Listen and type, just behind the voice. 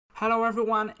Hello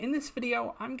everyone, in this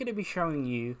video I'm going to be showing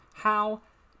you how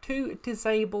to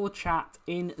disable chat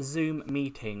in Zoom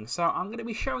meetings. So I'm going to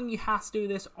be showing you how to do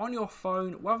this on your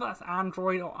phone, whether that's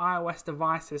Android or iOS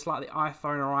devices like the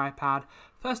iPhone or iPad.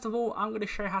 First of all, I'm going to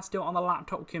show you how to do it on the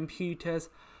laptop computers.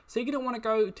 So you're going to want to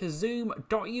go to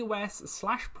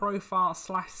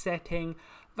zoom.us/profile/setting,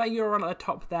 that URL at the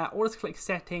top there, or just click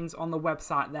settings on the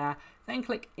website there, then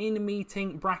click in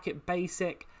meeting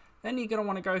 --basic, then you're going to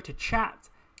want to go to chat.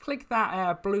 Click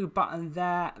that blue button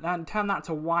there, then turn that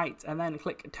to white, and then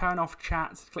click turn off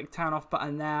chat, click turn off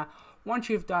button there.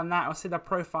 Once you've done that, you'll see the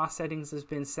profile settings has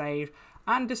been saved.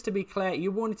 And just to be clear,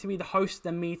 you want it to be the host of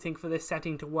the meeting for this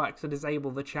setting to work to disable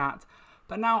the chat.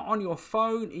 But now on your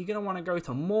phone, you're going to want to go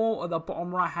to more at the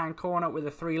bottom right hand corner with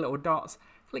the three little dots.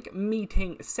 Click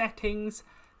meeting settings.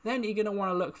 Then you're going to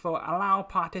want to look for allow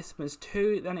participants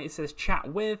to, then it says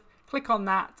chat with. Click on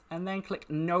that and then click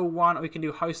no one, or you can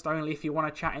do host only if you want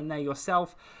to chat in there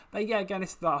yourself. But yeah, again,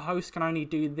 it's the host can only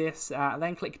do this.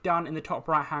 Then click done in the top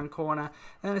right hand corner, and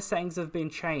then the settings have been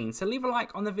changed. So leave a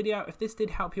like on the video if this did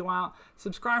help you out.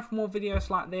 Subscribe for more videos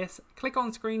like this. Click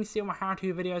on screen to see all my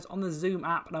how-to videos on the Zoom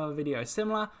app and other videos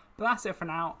similar. But that's it for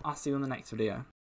now. I'll see you in the next video.